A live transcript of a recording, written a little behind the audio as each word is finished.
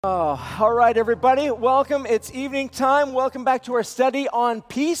Oh, all right, everybody. Welcome. It's evening time. Welcome back to our study on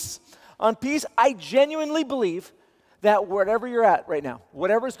peace. On peace, I genuinely believe that wherever you're at right now,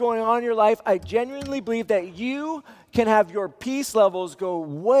 whatever's going on in your life, I genuinely believe that you can have your peace levels go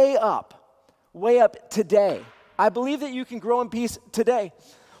way up today. I believe that you can grow in peace today.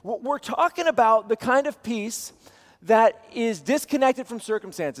 We're talking about the kind of peace that is disconnected from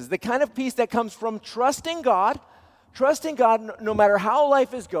circumstances, the kind of peace that comes from trusting God no matter how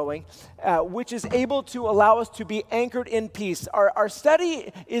life is going, which is able to allow us to be anchored in peace. Our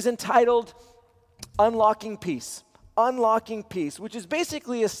study is entitled Unlocking Peace. Unlocking Peace, which is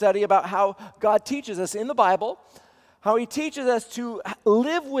basically a study about how God teaches us in the Bible, how he teaches us to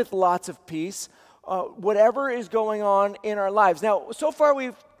live with lots of peace, whatever is going on in our lives. Now, so far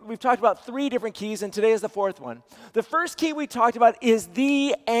we've talked about 3 different keys, and today is the 4th one. The first key we talked about is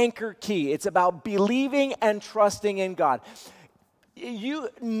the anchor key. It's about believing and trusting in God.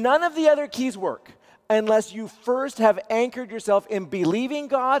 None of the other keys work unless you first have anchored yourself in believing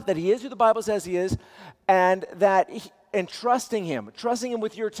God, that he is who the Bible says he is, and trusting him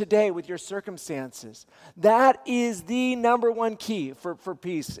with your today, with your circumstances. That is the number one key for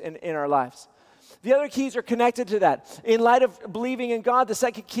peace in our lives. The other keys are connected to that. In light of believing in God, the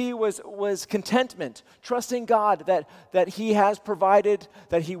second key was contentment, trusting God that he has provided,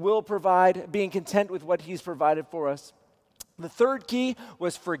 that he will provide, being content with what he's provided for us. The third key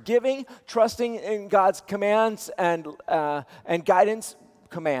was forgiving, trusting in God's commands and guidance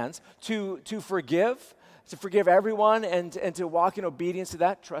commands to forgive everyone and to walk in obedience to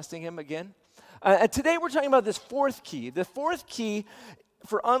that, trusting him again. And today we're talking about this 4th key. The 4th key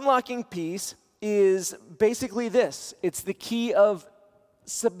for unlocking peace is basically this. It's the key of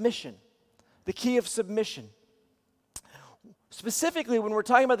submission. The key of submission. Specifically, when we're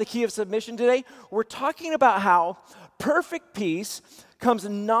talking about the key of submission today, we're talking about how perfect peace comes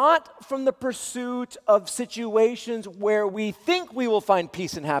not from the pursuit of situations where we think we will find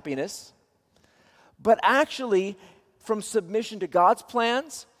peace and happiness, but actually from submission to God's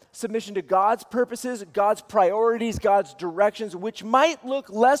plans, submission to God's purposes, God's priorities, God's directions, which might look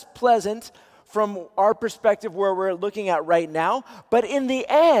less pleasant from our perspective where we're looking at right now, but in the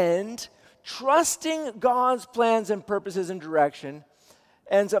end, trusting God's plans and purposes and direction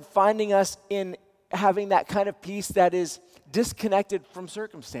ends up finding us in having that kind of peace that is disconnected from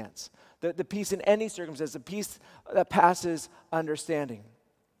circumstance, the peace in any circumstance, the peace that passes understanding.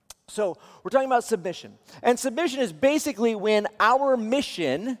 So we're talking about submission. And submission is basically when our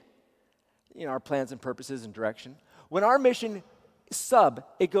mission, our plans and purposes and direction, when our mission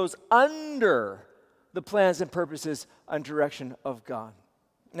it goes under the plans and purposes and direction of God.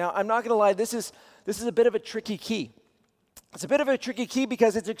 Now, I'm not going to lie, this is a bit of a tricky key. It's a bit of a tricky key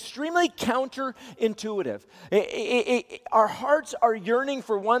because it's extremely counterintuitive. Our hearts are yearning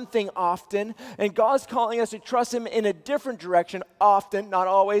for one thing often, and God's calling us to trust him in a different direction often, not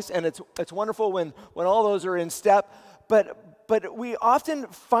always, and it's wonderful when all those are in step, but we often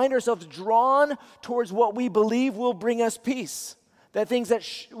find ourselves drawn towards what we believe will bring us peace. That things that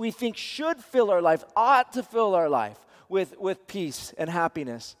we think should fill our life, ought to fill our life with peace and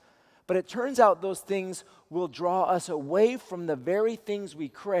happiness. But it turns out those things will draw us away from the very things we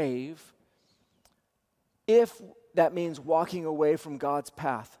crave if that means walking away from God's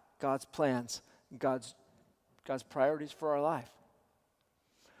path, God's plans, God's priorities for our life.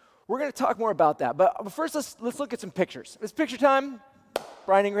 We're going to talk more about that. But first, let's look at some pictures. It's picture time.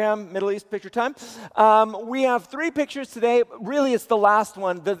 Brian Ingram, Middle East Picture Time. We have 3 pictures today. Really, it's the last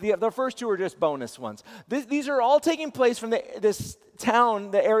one. The first 2 are just bonus ones. These are all taking place from this town,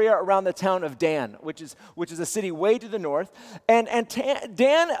 the area around the town of Dan, which is a city way to the north. And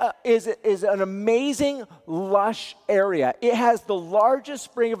Dan is an amazing, lush area. It has the largest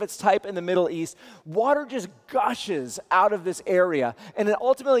spring of its type in the Middle East. Water just gushes out of this area. And then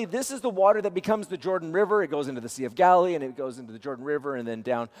ultimately, this is the water that becomes the Jordan River. It goes into the Sea of Galilee, and it goes into the Jordan River, and then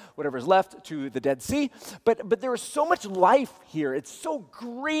down whatever's left to the Dead Sea. But there is so much life here. It's so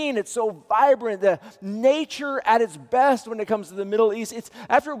green. It's so vibrant. The nature at its best when it comes to the Middle East. It's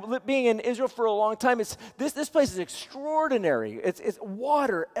after being in Israel for a long time. This place is extraordinary. It's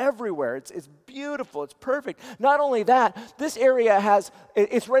water everywhere. It's beautiful. It's perfect. Not only that, this area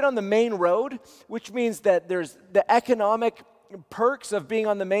it's right on the main road, which means that there's the economic perks of being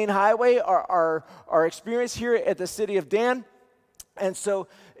on the main highway are experienced here at the city of Dan. And so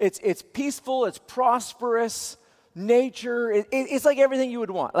it's peaceful. It's prosperous. Nature. It's like everything you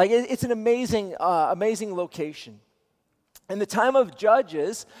would want. Like it's an amazing location. In the time of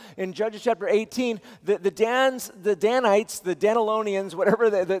Judges, in Judges chapter 18, the Danites, the Danilonians, whatever,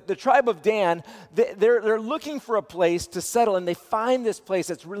 the tribe of Dan, they're looking for a place to settle, and they find this place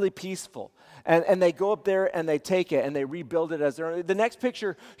that's really peaceful. And they go up there and they take it and they rebuild it as their own. The next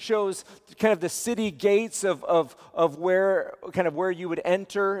picture shows kind of the city gates of where you would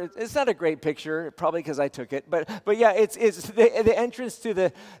enter. It's not a great picture, probably because I took it, but yeah, it's the entrance to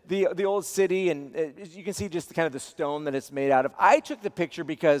the old city, and you can see just kind of the stone that it's made out of. I took the picture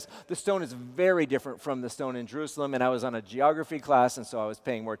because the stone is very different from the stone in Jerusalem, and I was on a geography class, and so I was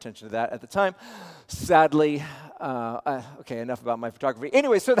paying more attention to that at the time. Sadly, okay, enough about my photography.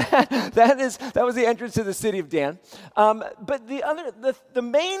 Anyway, so that was the entrance to the city of Dan. But the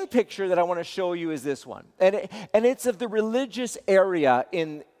main picture that I want to show you is this one, and it's of the religious area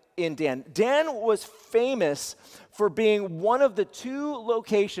in Dan. Dan was famous for being one of the two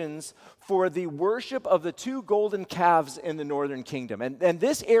locations for the worship of the two golden calves in the northern kingdom. And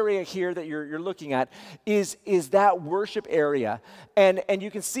this area here that you're looking at is that worship area. And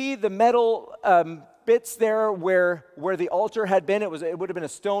you can see the metal bits there where the altar had been. It would have been a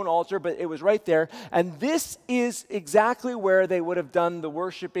stone altar, but it was right there. And this is exactly where they would have done the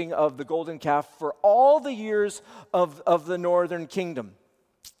worshiping of the golden calf for all the years of the northern kingdom.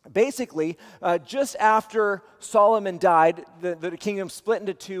 Basically, just after Solomon died, the kingdom split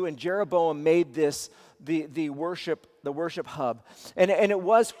into two, and Jeroboam made this the worship hub. And it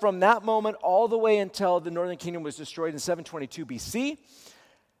was from that moment all the way until the northern kingdom was destroyed in 722 BC.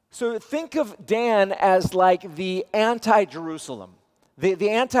 So think of Dan as like the anti-Jerusalem. The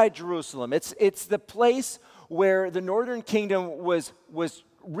anti-Jerusalem. It's the place where the northern kingdom was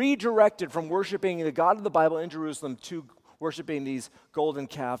redirected from worshiping the God of the Bible in Jerusalem to worshiping these golden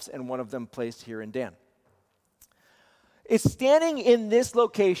calves, and one of them placed here in Dan. It's standing in this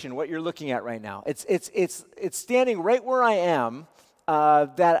location, what you're looking at right now. It's standing right where I am,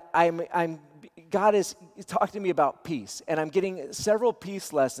 that God is talking to me about peace, and I'm getting several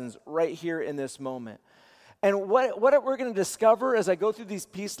peace lessons right here in this moment. And what we're going to discover as I go through these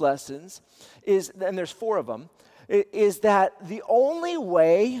peace lessons is, and there's 4 of them, is that the only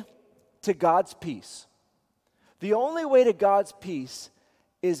way to God's peace,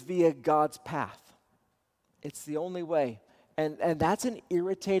 is via God's path. It's the only way. And that's an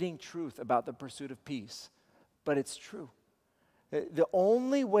irritating truth about the pursuit of peace, but it's true. The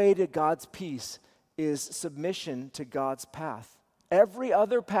only way to God's peace is submission to God's path. Every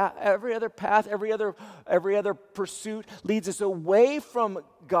other path, every other pursuit leads us away from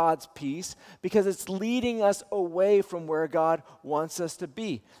God's peace because it's leading us away from where God wants us to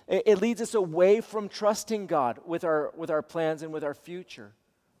be. It leads us away from trusting God with our plans and with our future.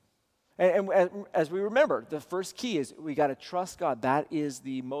 And as we remember, the first key is we got to trust God. That is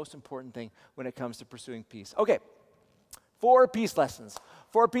the most important thing when it comes to pursuing peace. Okay, 4 peace lessons.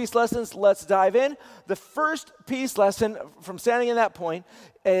 4 peace lessons, let's dive in. The first peace lesson from standing in that point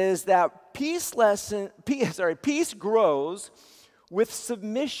is that peace grows with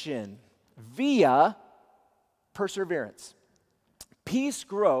submission via perseverance. Peace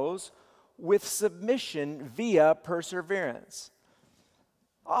grows with submission via perseverance.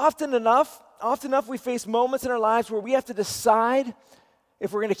 Often enough, we face moments in our lives where we have to decide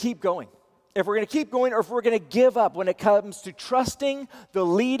if we're going to keep going. If we're going to keep going or if we're going to give up when it comes to trusting the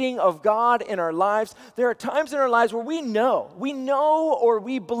leading of God in our lives. There are times in our lives where we know or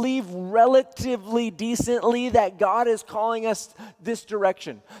we believe relatively decently that God is calling us this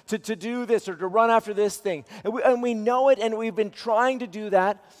direction, to do this or to run after this thing. And we know it, and we've been trying to do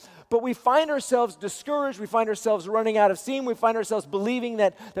that, but we find ourselves discouraged. We find ourselves running out of steam. We find ourselves believing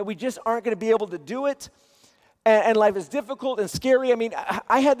that we just aren't going to be able to do it. And life is difficult and scary. I mean,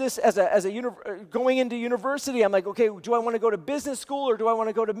 I had this as going into university. I'm like, okay, do I want to go to business school or do I want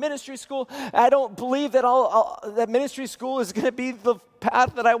to go to ministry school? I don't believe that that ministry school is going to be the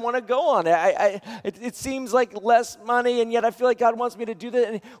path that I want to go on. It seems like less money, and yet I feel like God wants me to do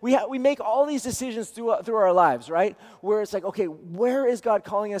that. And we make all these decisions through our lives, right? Where it's like, okay, where is God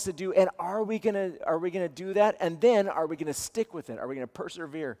calling us to do, and are we gonna do that? And then are we gonna stick with it? Are we gonna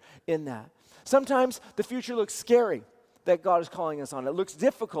persevere in that? Sometimes the future looks scary that God is calling us on. It looks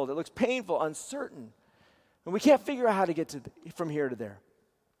difficult. It looks painful, uncertain. And we can't figure out how to get from here to there.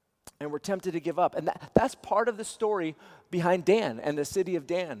 And we're tempted to give up. And that's part of the story behind Dan and the city of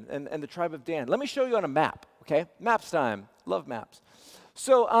Dan and the tribe of Dan. Let me show you on a map, okay? Maps time. Love maps.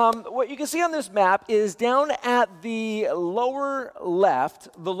 So what you can see on this map is down at the lower left.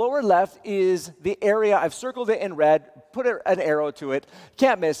 The lower left is the area. I've circled it in red, put an arrow to it.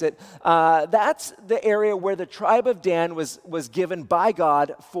 Can't miss it. That's the area where the tribe of Dan was given by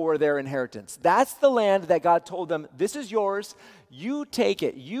God for their inheritance. That's the land that God told them, this is yours. You take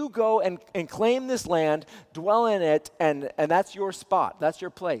it. You go and claim this land, dwell in it, and that's your spot. That's your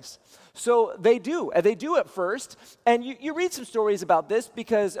place. So they do. And they do it first. And you read some stories about this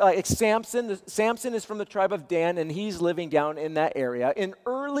because Samson is from the tribe of Dan, and he's living down in that area. And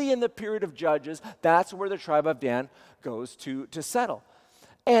early in the period of Judges, that's where the tribe of Dan goes to settle.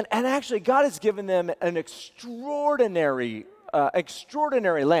 And actually, God has given them an extraordinary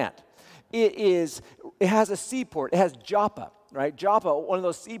land. It has a seaport. It has Joppa. Right, Joppa, one of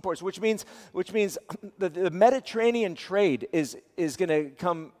those seaports, which means the Mediterranean trade is going to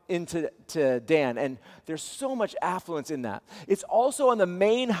come into Dan, and there's so much affluence in that. It's also on the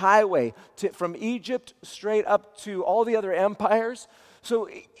main highway from Egypt straight up to all the other empires. So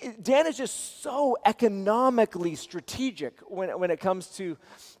Dan is just so economically strategic when it comes to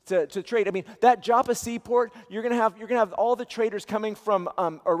trade. I mean, that Joppa seaport, you're gonna have all the traders coming from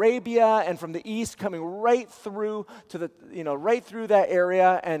Arabia and from the east coming right through to right through that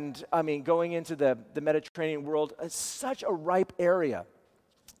area, and I mean going into the Mediterranean world. It's such a ripe area.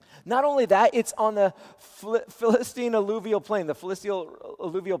 Not only that, it's on the Philistine alluvial plain, and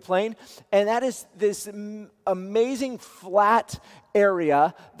that is this amazing flat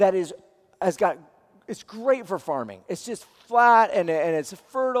area that it's great for farming. It's just flat and it's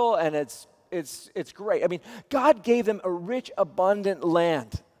fertile and it's great. I mean, God gave them a rich, abundant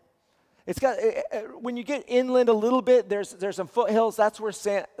land. It's got, when you get inland a little bit, there's some foothills. That's where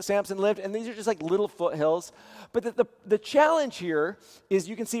Samson lived, and these are just like little foothills. But the challenge here is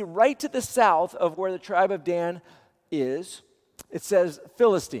you can see right to the south of where the tribe of Dan is, it says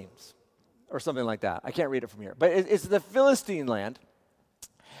Philistines or something like that. I can't read it from here. But it's the Philistine land,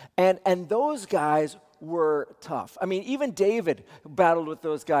 and those guys were tough. I mean, even David battled with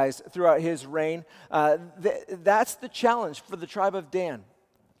those guys throughout his reign. That's the challenge for the tribe of Dan.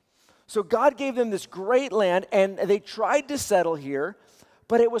 So God gave them this great land, and they tried to settle here,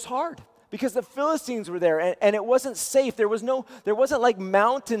 but it was hard because the Philistines were there, and it wasn't safe. There wasn't like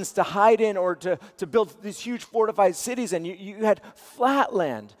mountains to hide in or to build these huge fortified cities, and you had flat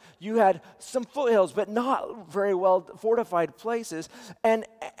land. You had some foothills, but not very well fortified places,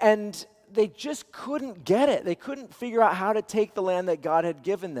 and they just couldn't get it. They couldn't figure out how to take the land that God had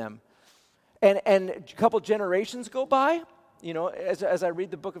given them. And a couple generations go by. You know, as I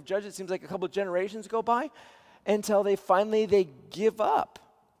read the book of Judges, it seems like a couple of generations go by until they give up.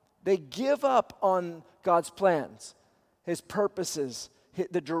 They give up on God's plans, His purposes,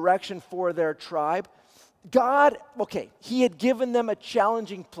 the direction for their tribe. God, He had given them a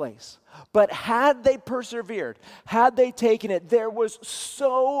challenging place, but had they persevered, had they taken it, there was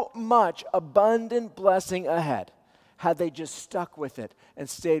so much abundant blessing ahead, had they just stuck with it and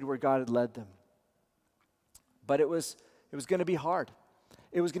stayed where God had led them. But it was going to be hard.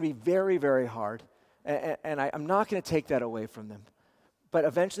 It was going to be very, very hard. And I'm not going to take that away from them. But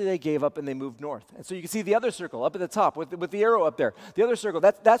eventually they gave up and they moved north. And so you can see the other circle up at the top with the arrow up there. The other circle,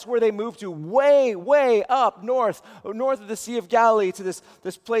 that's where they moved to way, way up north of the Sea of Galilee to this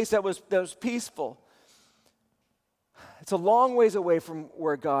place that was peaceful. It's a long ways away from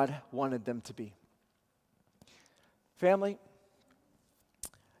where God wanted them to be. Family,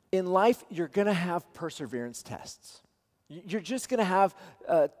 in life, you're going to have perseverance tests. You're just going to have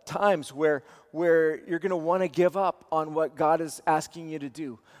times where you're going to want to give up on what God is asking you to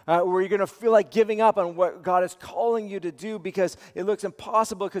do, where you're going to feel like giving up on what God is calling you to do because it looks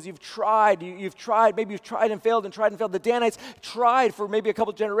impossible because you've tried. Maybe you've tried and failed and tried and failed. The Danites tried for maybe a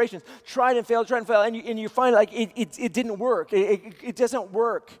couple generations, tried and failed, and you find like it didn't work. It doesn't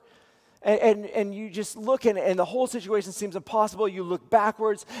work. And you just look and the whole situation seems impossible. You look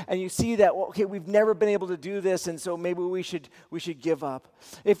backwards and you see that, we've never been able to do this, and so maybe we should give up.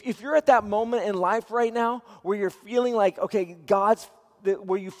 If you're at that moment in life right now where you're feeling like,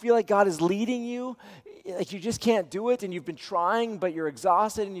 where you feel like God is leading you, like you just can't do it, and you've been trying, but you're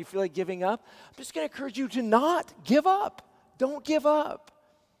exhausted and you feel like giving up, I'm just going to encourage you to not give up. Don't give up.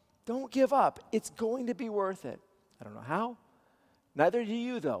 Don't give up. It's going to be worth it. I don't know how. Neither do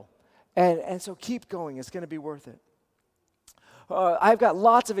you, though. And so keep going. It's going to be worth it. I've got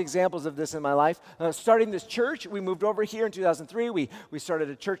lots of examples of this in my life. Starting this church, we moved over here in 2003. We started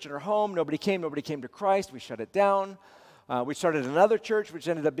a church in our home. Nobody came to Christ. We shut it down. We started another church, which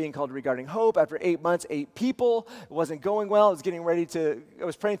ended up being called Regarding Hope. After 8 months, 8 people. It wasn't going well. I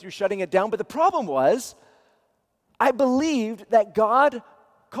was praying through shutting it down. But the problem was, I believed that God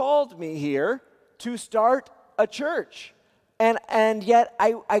called me here to start a church. And yet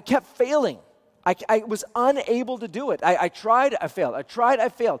I kept failing. I was unable to do it. I tried, I failed. I tried, I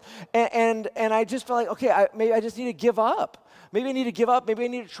failed. And I just felt like, okay, maybe I just need to give up. Maybe I need to give up. Maybe I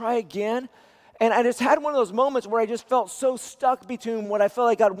need to try again. And I just had one of those moments where I just felt so stuck between what I felt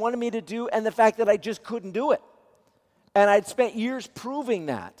like God wanted me to do and the fact that I just couldn't do it. And I'd spent years proving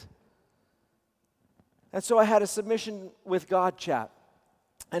that. And so I had a submission with God chat.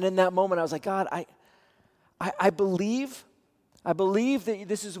 And in that moment, I was like, God, I believe that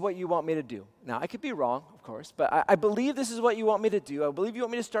this is what you want me to do. Now, I could be wrong, of course, but I believe this is what you want me to do. I believe you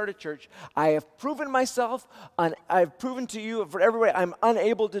want me to start a church. I have proven myself, I've proven to you for everybody I'm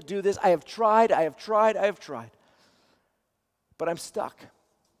unable to do this. I have tried. But I'm stuck.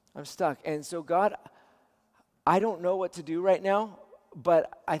 And so, God, I don't know what to do right now,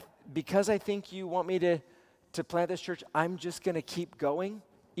 but because I think you want me to plant this church, I'm just going to keep going,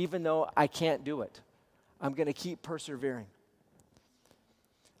 even though I can't do it. I'm going to keep persevering.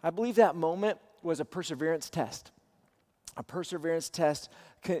 I believe that moment was a perseverance test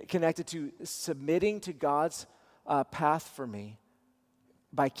connected to submitting to God's path for me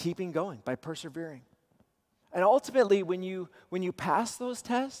by keeping going, by persevering. And ultimately, when you pass those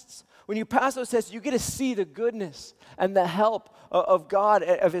tests, you get to see the goodness and the help of God,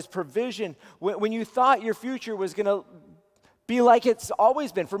 of His provision. When you thought your future was going to be like it's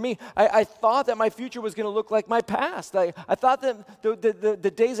always been. For me, I thought that my future was going to look like my past. I thought that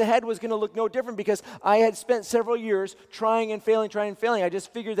the days ahead was going to look no different because I had spent several years trying and failing. I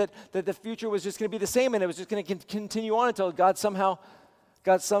just figured that the future was just going to be the same and it was just going to continue on until God somehow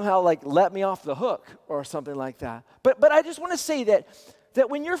like let me off the hook or something like that. But I just want to say that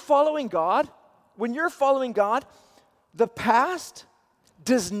when you're following God, the past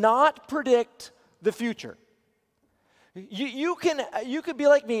does not predict the future. You could be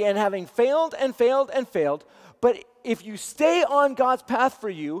like me and having failed, but if you stay on God's path for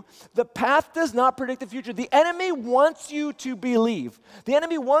you, the path does not predict the future. The enemy wants you to believe. The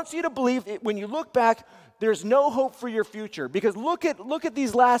enemy wants you to believe when you look back, there's no hope for your future. Because look at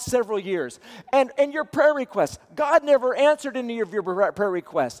these last several years. And your prayer requests. God never answered any of your prayer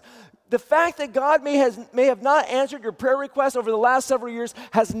requests. The fact that God may have not answered your prayer requests over the last several years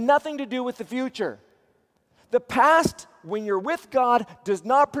has nothing to do with the future. The past, when you're with God, does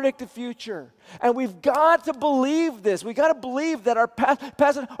not predict the future. And we've got to believe this. We've got to believe that our past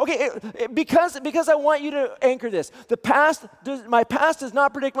because I want you to anchor this. My past does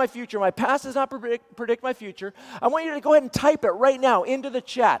not predict my future. My past does not predict my future. I want you to go ahead and type it right now into the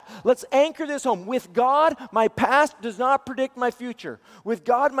chat. Let's anchor this home. With God, my past does not predict my future. With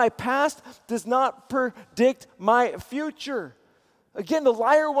God, my past does not predict my future. Again, the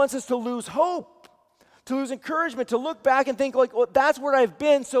liar wants us to lose hope, to lose encouragement, to look back and think like, well, that's where I've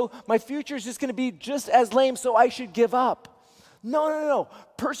been, so my future is just going to be just as lame, so I should give up. No.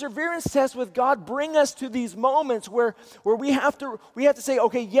 Perseverance tests with God bring us to these moments where we have to say,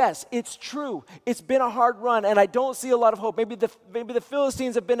 okay, yes, it's true. It's been a hard run, and I don't see a lot of hope. Maybe the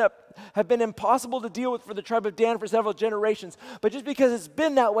Philistines have been impossible to deal with for the tribe of Dan for several generations. But just because it's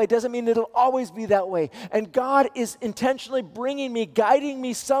been that way doesn't mean it'll always be that way. And God is intentionally guiding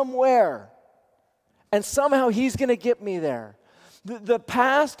me somewhere. And somehow He's going to get me there. The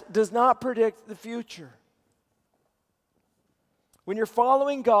past does not predict the future. When you're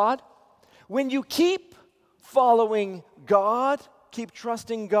following God, when you keep following God, keep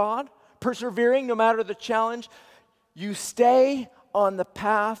trusting God, persevering no matter the challenge, you stay on the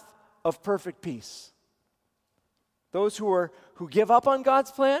path of perfect peace. Those who give up on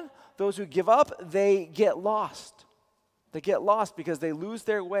God's plan, those who give up, they get lost. They get lost because they lose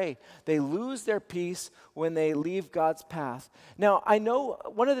their way. They lose their peace when they leave God's path. Now, I know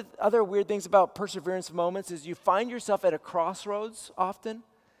one of the other weird things about perseverance moments is you find yourself at a crossroads often,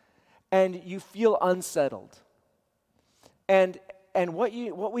 and you feel unsettled. And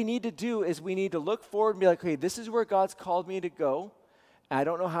what we need to do is we need to look forward and be like, okay, this is where God's called me to go. I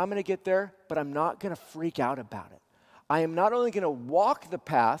don't know how I'm going to get there, but I'm not going to freak out about it. I am not only going to walk the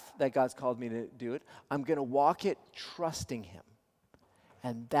path that God's called me to do it, I'm going to walk it trusting Him.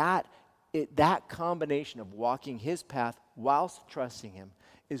 And that combination of walking His path whilst trusting Him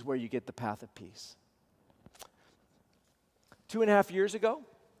is where you get the path of peace. 2.5 years ago,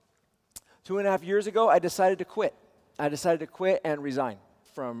 I decided to quit. I decided to quit and resign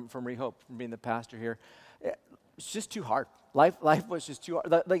from Rehope, from being the pastor here. It's just too hard. Life was just too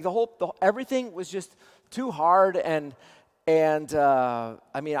hard. Like everything was just too hard, and I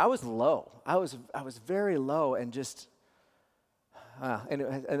mean, I was low. I was very low, and just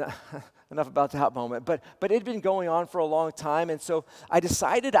Enough about that moment. But it had been going on for a long time, and so I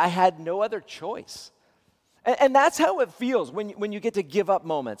decided I had no other choice. And that's how it feels when you get to give up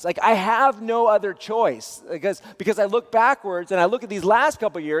moments. Like, I have no other choice because I look backwards and I look at these last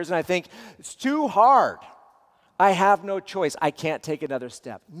couple years and I think, it's too hard. I have no choice. I can't take another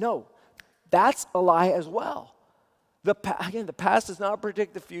step. No, that's a lie as well. Again, the past does not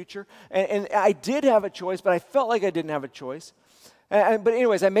predict the future. And I did have a choice, but I felt like I didn't have a choice. But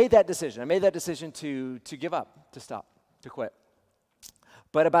anyways, I made that decision. I made that decision to give up, to stop, to quit.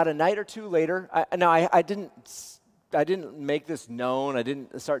 But about a night or two later, I didn't make this known. I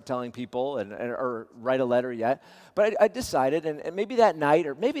didn't start telling people or write a letter yet. But I decided, and maybe that night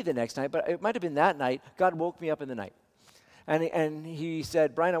or maybe the next night, but it might have been that night, God woke me up in the night. And he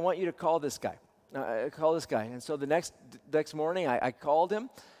said, Brian, I want you to call this guy. Call this guy. And so the next morning, I called him,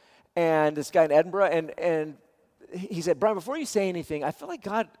 and this guy in Edinburgh, and he said, Brian, before you say anything, I feel like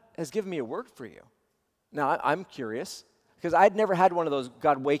God has given me a word for you. Now, I'm curious, because I'd never had one of those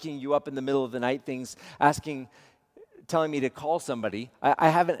God waking you up in the middle of the night things, telling me to call somebody.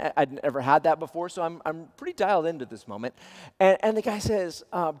 I'd never had that before, so I'm pretty dialed into this moment. And the guy says,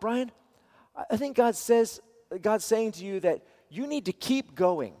 Brian, I think God's saying to you that you need to keep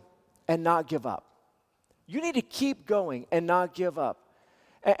going and not give up. You need to keep going and not give up.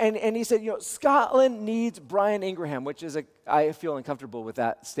 And he said, Scotland needs Brian Ingraham, which is I feel uncomfortable with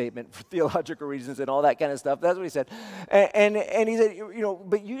that statement for theological reasons and all that kind of stuff. That's what he said. And he said,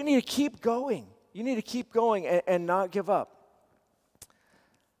 but you need to keep going. You need to keep going and not give up.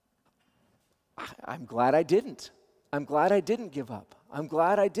 I'm glad I didn't. I'm glad I didn't give up. I'm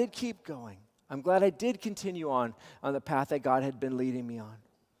glad I did keep going. I'm glad I did continue on the path that God had been leading me on.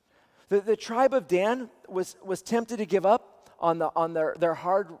 The tribe of Dan was tempted to give up on their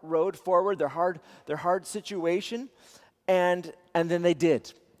hard road forward, their hard situation, and then they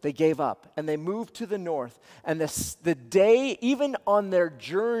did. They gave up, and they moved to the north. And the day, even on their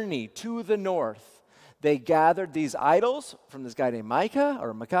journey to the north, they gathered these idols from this guy named Micaiah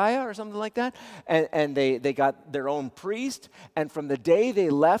or something like that, and they got their own priest. And from the day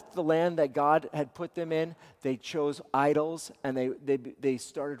they left the land that God had put them in, they chose idols, and they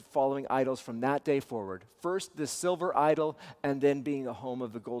started following idols from that day forward. First the silver idol, and then being a home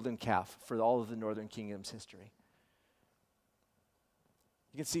of the golden calf for all of the northern kingdom's history.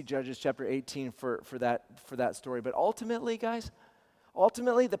 You can see Judges chapter 18 for that story. But ultimately, guys,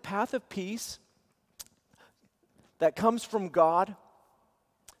 the path of peace that comes from God,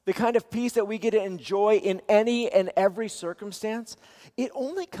 the kind of peace that we get to enjoy in any and every circumstance, it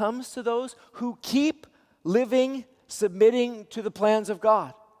only comes to those who keep living, submitting to the plans of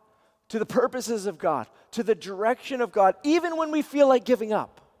God, to the purposes of God, to the direction of God, even when we feel like giving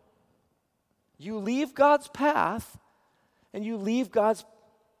up. You leave God's path, and you leave God's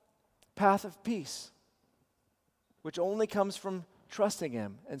path of peace, which only comes from trusting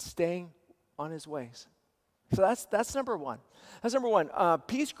Him and staying on His ways. So that's number one. That's number one.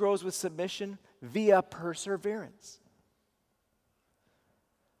 Peace grows with submission via perseverance.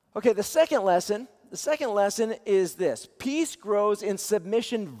 Okay, the second lesson is this. Peace grows in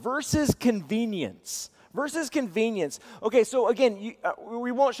submission versus convenience. Okay, so again,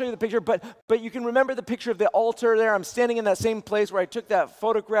 we won't show you the picture, but you can remember the picture of the altar there. I'm standing in that same place where I took that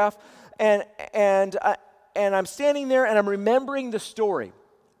photograph, and I'm standing there, and I'm remembering the story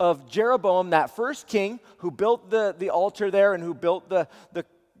of Jeroboam, that first king who built the altar there and who built the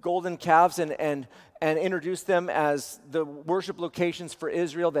golden calves and introduced them as the worship locations for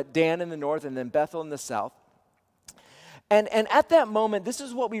Israel, that Dan in the north and then Bethel in the south. And at that moment, this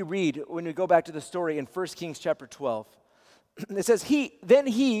is what we read when we go back to the story in 1 Kings chapter 12. It says, Then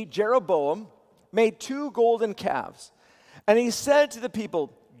he, Jeroboam, made 2 golden calves. And he said to the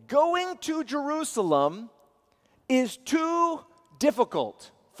people, going to Jerusalem is too difficult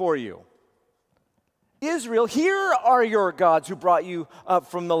for you. Israel, here are your gods who brought you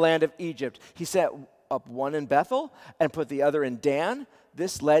up from the land of Egypt. He set up one in Bethel and put the other in Dan.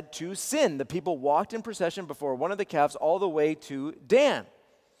 This led to sin. The people walked in procession before one of the calves all the way to Dan.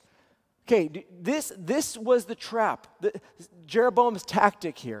 Okay, this was the trap, Jeroboam's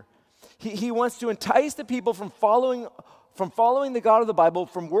tactic here. He wants to entice the people from following the God of the Bible,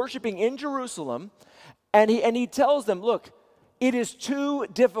 from worshiping in Jerusalem, and he tells them, look, it is too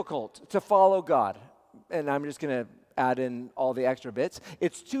difficult to follow God. And I'm just going to add in all the extra bits.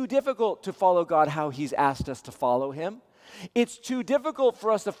 It's too difficult to follow God how He's asked us to follow Him. It's too difficult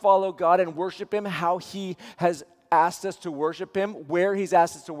for us to follow God and worship Him how He has asked us to worship Him, where He's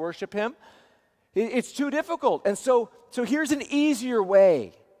asked us to worship Him. It's too difficult. And so here's an easier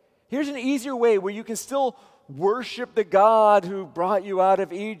way. Here's an easier way where you can still worship the God who brought you out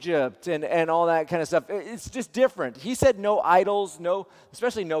of Egypt and all that kind of stuff. It's just different. He said no idols,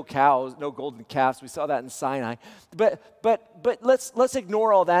 especially no cows, no golden calves. We saw that in Sinai. But let's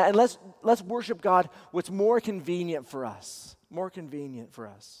ignore all that and let's worship God what's more convenient for us. More convenient for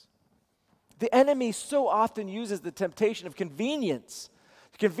us. The enemy so often uses the temptation of convenience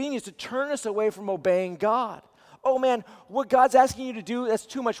to turn us away from obeying God. Oh man, what God's asking you to do, that's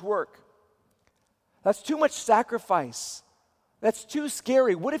too much work. That's too much sacrifice. That's too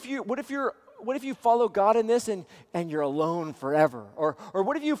scary. What if you follow God in this and you're alone forever? Or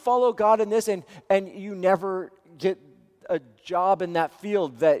what if you follow God in this and you never get a job in that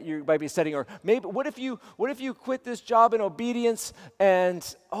field that you might be studying? Or maybe what if you quit this job in obedience and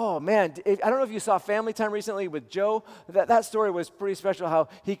oh man, I don't know if you saw Family Time recently with Joe. That story was pretty special. How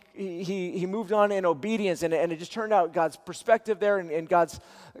he moved on in obedience and it just turned out God's perspective there and God's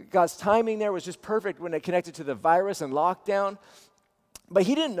timing there was just perfect when it connected to the virus and lockdown. But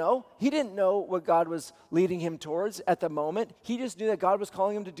he didn't know. He didn't know what God was leading him towards at the moment. He just knew that God was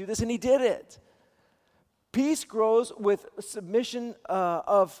calling him to do this, and he did it. Peace grows with submission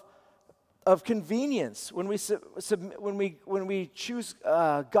of convenience when we choose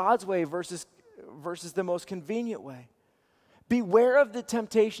God's way versus the most convenient way. Beware of the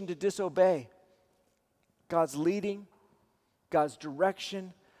temptation to disobey God's leading, God's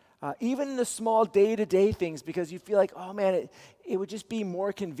direction, even in the small day-to-day things, because you feel like, oh man, it would just be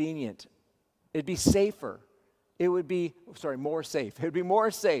more convenient. It'd be safer. It would be more safe. It would be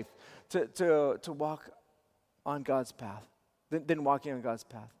more safe to walk on God's path than walking on God's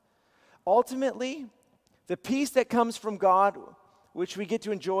path. Ultimately, the peace that comes from God, which we get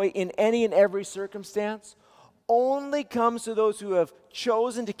to enjoy in any and every circumstance, only comes to those who have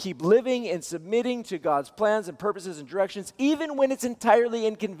chosen to keep living and submitting to God's plans and purposes and directions, even when it's entirely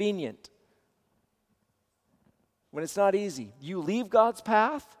inconvenient. When it's not easy. You leave God's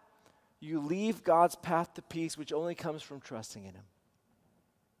path to peace, which only comes from trusting in Him.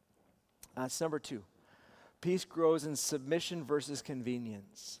 That's number 2. Peace grows in submission versus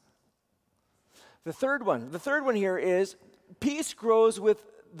convenience. The third one here is peace grows with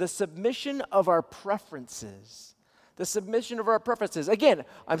the submission of our preferences. The submission of our preferences. Again,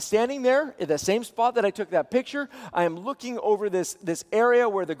 I'm standing there in the same spot that I took that picture. I am looking over this area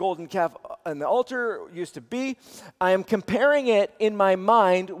where the golden calf and the altar used to be. I am comparing it in my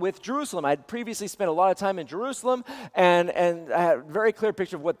mind with Jerusalem. I'd previously spent a lot of time in Jerusalem, and I had a very clear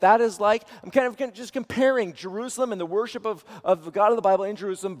picture of what that is like. I'm kind of just comparing Jerusalem and the worship of the God of the Bible in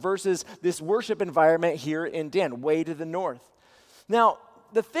Jerusalem versus this worship environment here in Dan, way to the north. Now,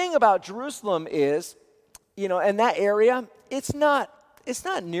 the thing about Jerusalem is, and that area, it's not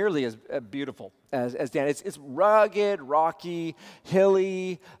nearly as beautiful as Dan. It's rugged, rocky,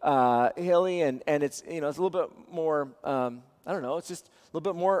 hilly, and it's it's a little bit more. It's just a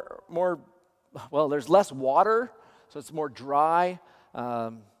little bit more. Well, there's less water, so it's more dry.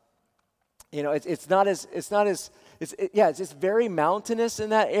 It's just very mountainous in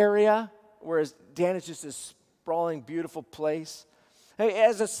that area, whereas Dan is just this sprawling, beautiful place. Hey,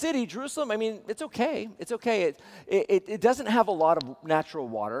 as a city, Jerusalem, it's okay. It's okay. It doesn't have a lot of natural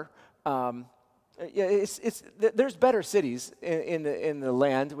water. There's better cities in the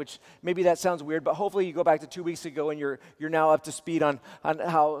land, which maybe that sounds weird, but hopefully you go back to 2 weeks ago and you're now up to speed on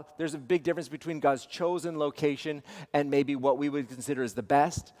how there's a big difference between God's chosen location and maybe what we would consider as the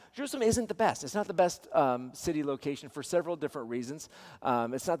best. Jerusalem isn't the best. It's not the best city location for several different reasons.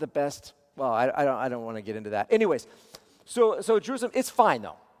 It's not the best. Well, I don't want to get into that. Anyways. So Jerusalem, it's fine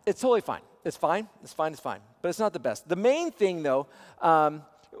though. It's totally fine. It's fine. But it's not the best. The main thing though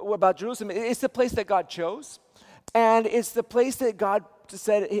about Jerusalem, it's the place that God chose, and it's the place that God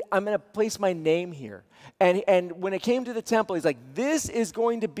said, hey, I'm going to place my name here. And when it came to the temple, He's like, this is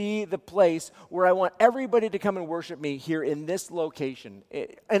going to be the place where I want everybody to come and worship me here in this location,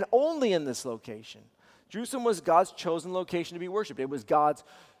 and only in this location. Jerusalem was God's chosen location to be worshiped. It was God's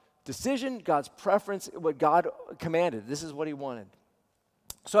decision, God's preference, what God commanded. This is what He wanted.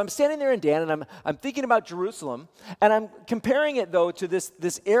 So I'm standing there in Dan, and I'm thinking about Jerusalem, and I'm comparing it, though, to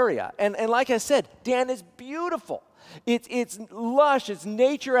this area. And like I said, Dan is beautiful. It's lush. It's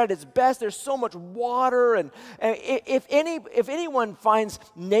nature at its best. There's so much water, and if anyone finds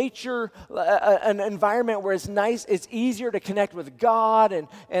nature an environment where it's nice, it's easier to connect with God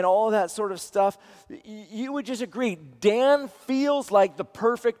and all that sort of stuff, you would just agree. Dan feels like the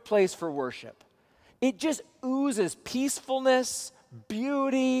perfect place for worship. It just oozes peacefulness,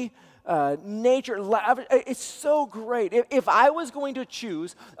 beauty, nature. It's so great. If I was going to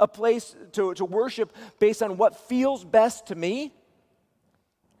choose a place to worship based on what feels best to me,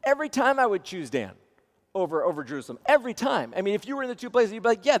 every time I would choose Dan. over Jerusalem. Every time. I mean, if you were in the two places, you'd be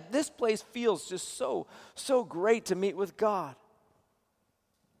like, yeah, this place feels just so great to meet with God.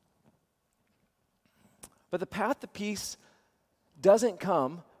 But the path to peace doesn't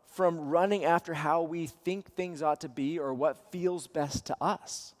come from running after how we think things ought to be or what feels best to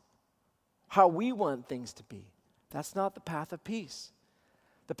us, how we want things to be. That's not the path of peace.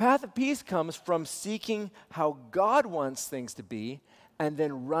 The path of peace comes from seeking how God wants things to be and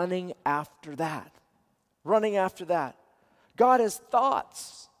then running after that. Running after that. God has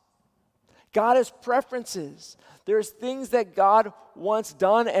thoughts. God has preferences. There's things that God wants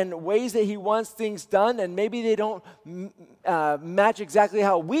done and ways that he wants things done, and maybe they don't match exactly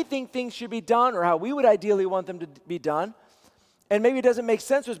how we think things should be done or how we would ideally want them to be done. And maybe it doesn't make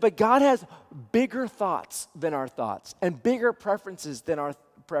sense to us, but God has bigger thoughts than our thoughts and bigger preferences than our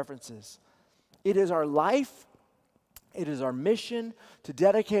preferences. It is our life, it is our mission to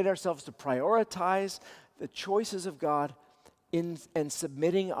dedicate ourselves to prioritize the choices of God and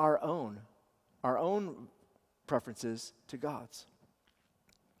submitting our own preferences to God's.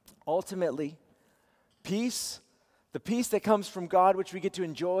 Ultimately, peace, the peace that comes from God, which we get to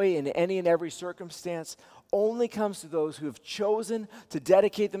enjoy in any and every circumstance, only comes to those who have chosen to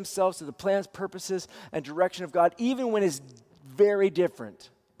dedicate themselves to the plans, purposes, and direction of God, even when it's very different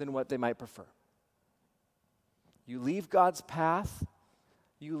than what they might prefer. You leave God's path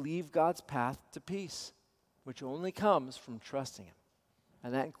to peace, which only comes from trusting him.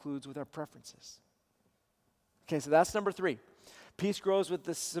 And that includes with our preferences. Okay, so that's number 3. Peace grows with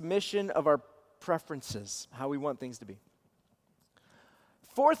the submission of our preferences, how we want things to be.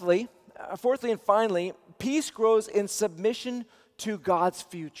 Fourthly and finally, peace grows in submission to God's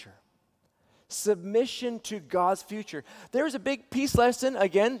future. Submission to God's future. There's a big peace lesson,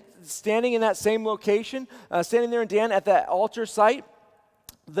 again, standing in that same location, standing there in Dan at that altar site.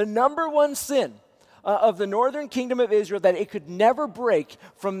 The number one sin of the northern kingdom of Israel that it could never break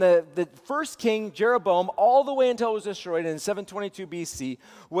from the first king, Jeroboam, all the way until it was destroyed in 722 BC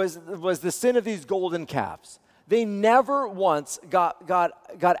was the sin of these golden calves. They never once got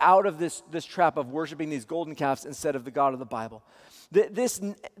out of this trap of worshiping these golden calves instead of the God of the Bible.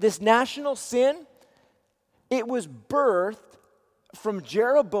 This national sin, it was birthed from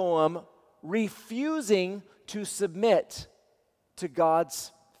Jeroboam refusing to submit to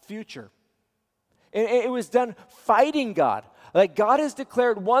God's future. And it was done fighting God. Like, God has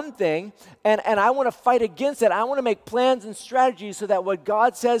declared one thing, and I want to fight against it. I want to make plans and strategies so that what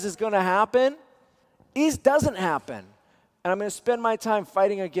God says is going to happen doesn't happen. And I'm going to spend my time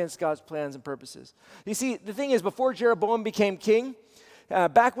fighting against God's plans and purposes. You see, the thing is, before Jeroboam became king,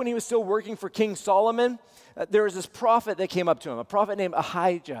 back when he was still working for King Solomon, there was this prophet that came up to him, a prophet named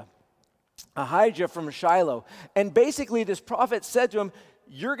Ahijah from Shiloh. And basically, this prophet said to him,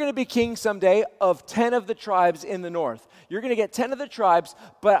 you're going to be king someday of 10 of the tribes in the north. You're going to get 10 of the tribes,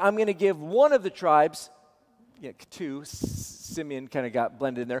 but I'm going to give one of the tribes, 2, Simeon kind of got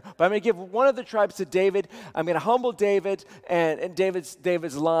blended in there, but I'm going to give one of the tribes to David. I'm going to humble David and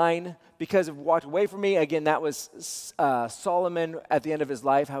David's line because of walked away from me. Again, that was Solomon at the end of his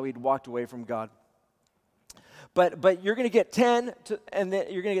life, how he'd walked away from God. But you're going to get 10, and then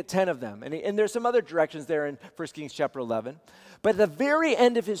you're going to get 10 of them. And there's some other directions there in 1 Kings chapter 11. But at the very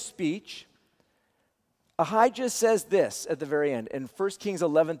end of his speech, Ahijah says this at the very end in 1 Kings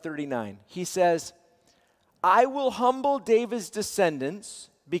 11:39. He says, I will humble David's descendants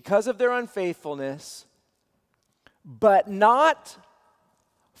because of their unfaithfulness, but not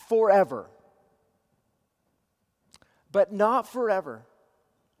forever. But not forever.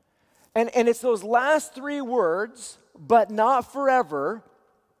 And it's those last 3 words, but not forever,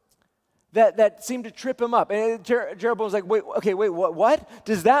 that seemed to trip him up. And Jeroboam's like, wait, what?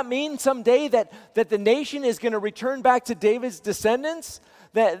 Does that mean someday that the nation is going to return back to David's descendants?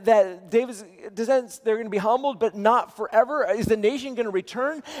 That David's descendants, they're going to be humbled, but not forever? Is the nation going to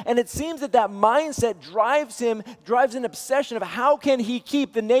return? And it seems that mindset drives an obsession of how can he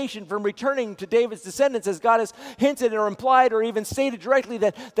keep the nation from returning to David's descendants, as God has hinted or implied or even stated directly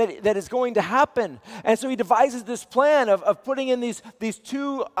that is going to happen. And so he devises this plan of putting in these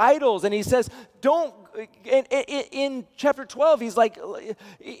 2 idols, and he says, in chapter 12, he's like,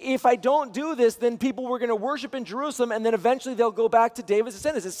 if I don't do this, then people were going to worship in Jerusalem, and then eventually they'll go back to David's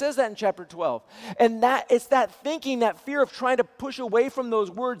descendants. It says that in chapter 12. And it's that thinking, that fear of trying to push away from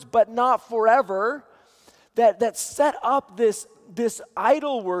those words, but not forever, that set up this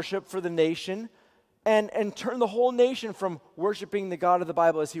idol worship for the nation and turn the whole nation from worshiping the God of the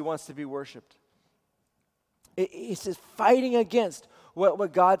Bible as he wants to be worshiped. It's just fighting against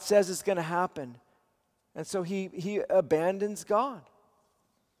what God says is going to happen. And so he abandons God.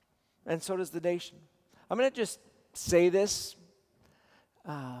 And so does the nation. I'm going to just say this.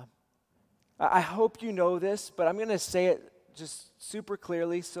 I hope you know this, but I'm going to say it just super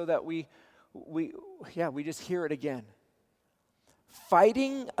clearly so that we just hear it again.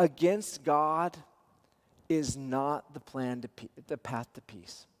 Fighting against God is not the path to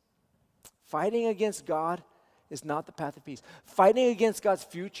peace. Fighting against God is not the path to peace. Fighting against God's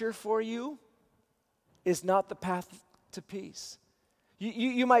future for you is not the path to peace.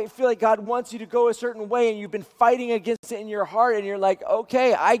 You might feel like God wants you to go a certain way and you've been fighting against it in your heart and you're like,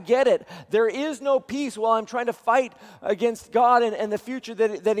 okay, I get it. There is no peace while I'm trying to fight against God and the future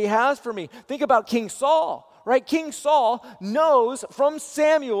that he has for me. Think about King Saul. Right? King Saul knows from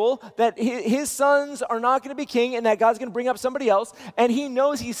Samuel that his sons are not going to be king and that God's going to bring up somebody else. And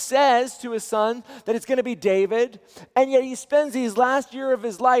he says to his son that it's going to be David. And yet he spends these last year of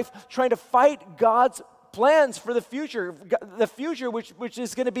his life trying to fight God's plans for the future which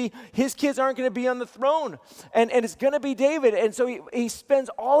is going to be, his kids aren't going to be on the throne. And it's going to be David. And so he spends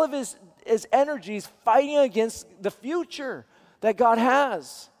all of his energies fighting against the future that God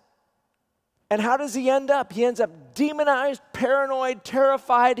has. And how does he end up? He ends up demonized, paranoid,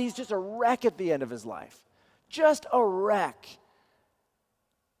 terrified. He's just a wreck at the end of his life. Just a wreck.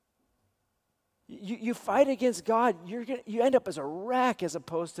 You fight against God, you end up as a wreck as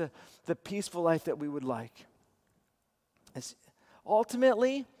opposed to the peaceful life that we would like.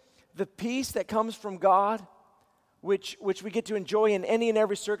 Ultimately, the peace that comes from God, which we get to enjoy in any and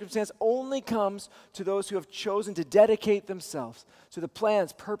every circumstance, only comes to those who have chosen to dedicate themselves to the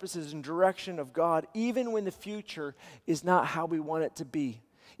plans, purposes, and direction of God, even when the future is not how we want it to be.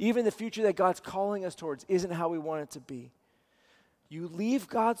 Even the future that God's calling us towards isn't how we want it to be. You leave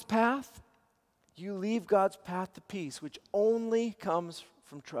God's path to peace, which only comes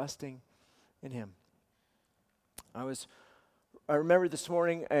from trusting in him. I remember this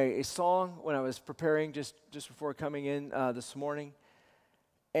morning a song when I was preparing just before coming in this morning.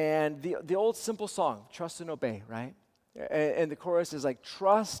 And the old simple song, Trust and Obey, right? And the chorus is like,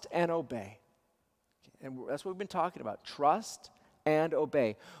 trust and obey. And that's what we've been talking about, trust and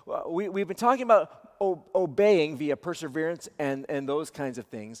obey. We've been talking about obeying via perseverance and those kinds of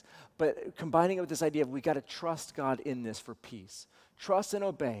things, but combining it with this idea of we got to trust God in this for peace. Trust and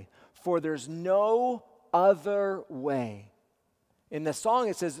obey, for there's no other way. In the song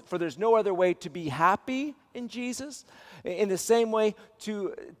it says, for there's no other way to be happy in Jesus. In the same way,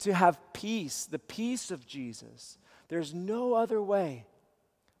 to have peace, the peace of Jesus. There's no other way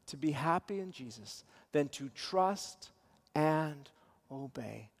to be happy in Jesus than to trust and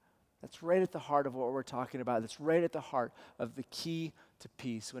obey. That's right at the heart of what we're talking about. That's right at the heart of the key to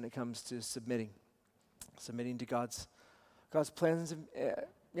peace when it comes to submitting to God's plans and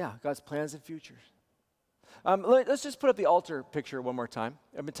God's plans and futures. Let's just put up the altar picture one more time.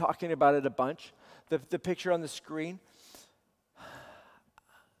 I've been talking about it a bunch. The picture on the screen.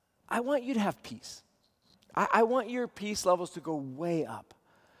 I want you to have peace. I want your peace levels to go way up.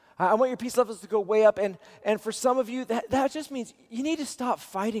 I want your peace levels to go way up. And for some of you, that just means you need to stop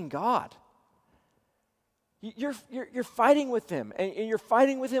fighting God. You're fighting with him, and you're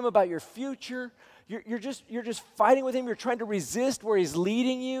fighting with him about your future. You're just fighting with him. You're trying to resist where he's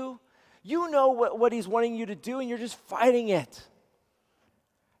leading you. You know what he's wanting you to do, and you're just fighting it.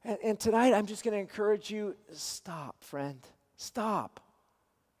 And tonight, I'm just going to encourage you, stop, friend. Stop.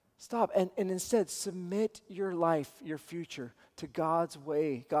 And instead, submit your life, your future, to God's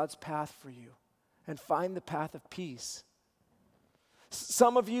way, God's path for you, and find the path of peace.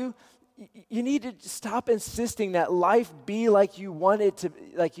 Some of you, you need to stop insisting that life be like you want it to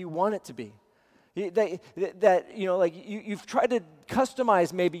be. You've tried to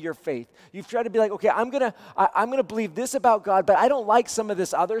customize maybe your faith. You've tried to be like, okay, I'm gonna believe this about God, but I don't like some of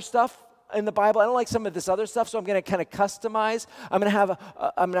this other stuff in the Bible. I don't like some of this other stuff, so I'm gonna kind of customize. I'm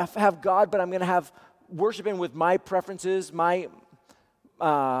gonna have God, but I'm gonna have worshiping with my preferences, my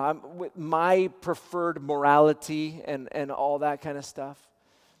preferred morality, and all that kind of stuff.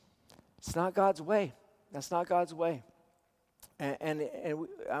 It's not God's way. That's not God's way. And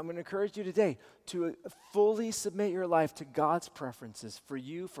I'm going to encourage you today to fully submit your life to God's preferences for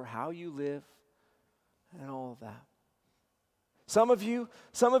you, for how you live, and all of that. Some of you,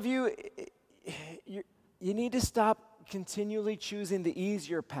 you need to stop continually choosing the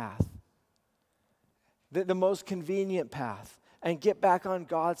easier path, the most convenient path, and get back on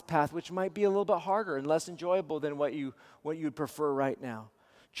God's path, which might be a little bit harder and less enjoyable than what you'd prefer right now.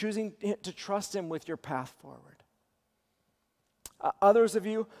 Choosing to trust him with your path forward. Others of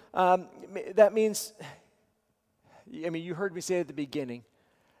you, that means, you heard me say at the beginning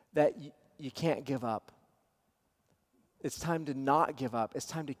that you can't give up. It's time to not give up. It's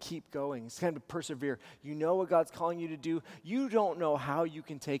time to keep going. It's time to persevere. You know what God's calling you to do. You don't know how you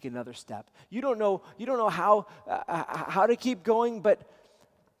can take another step. You don't know how to keep going,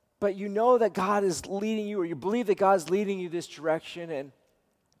 but you know that God is leading you, or you believe that God's leading you this direction. And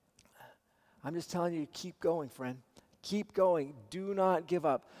I'm just telling you, keep going, friend. Keep going. Do not give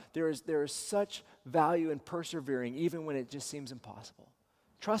up. There is such value in persevering, even when it just seems impossible.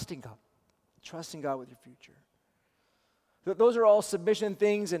 Trusting God. Trusting God with your future. Those are all submission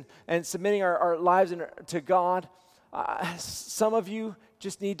things, and submitting our lives to God. Some of you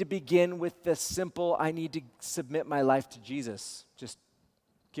just need to begin with the simple, I need to submit my life to Jesus. Just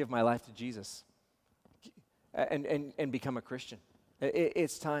give my life to Jesus and become a Christian.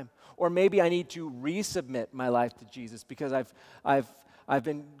 It's time. Or maybe I need to resubmit my life to Jesus because I've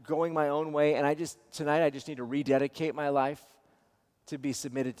been going my own way, and tonight I just need to rededicate my life to be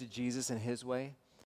submitted to Jesus and His way.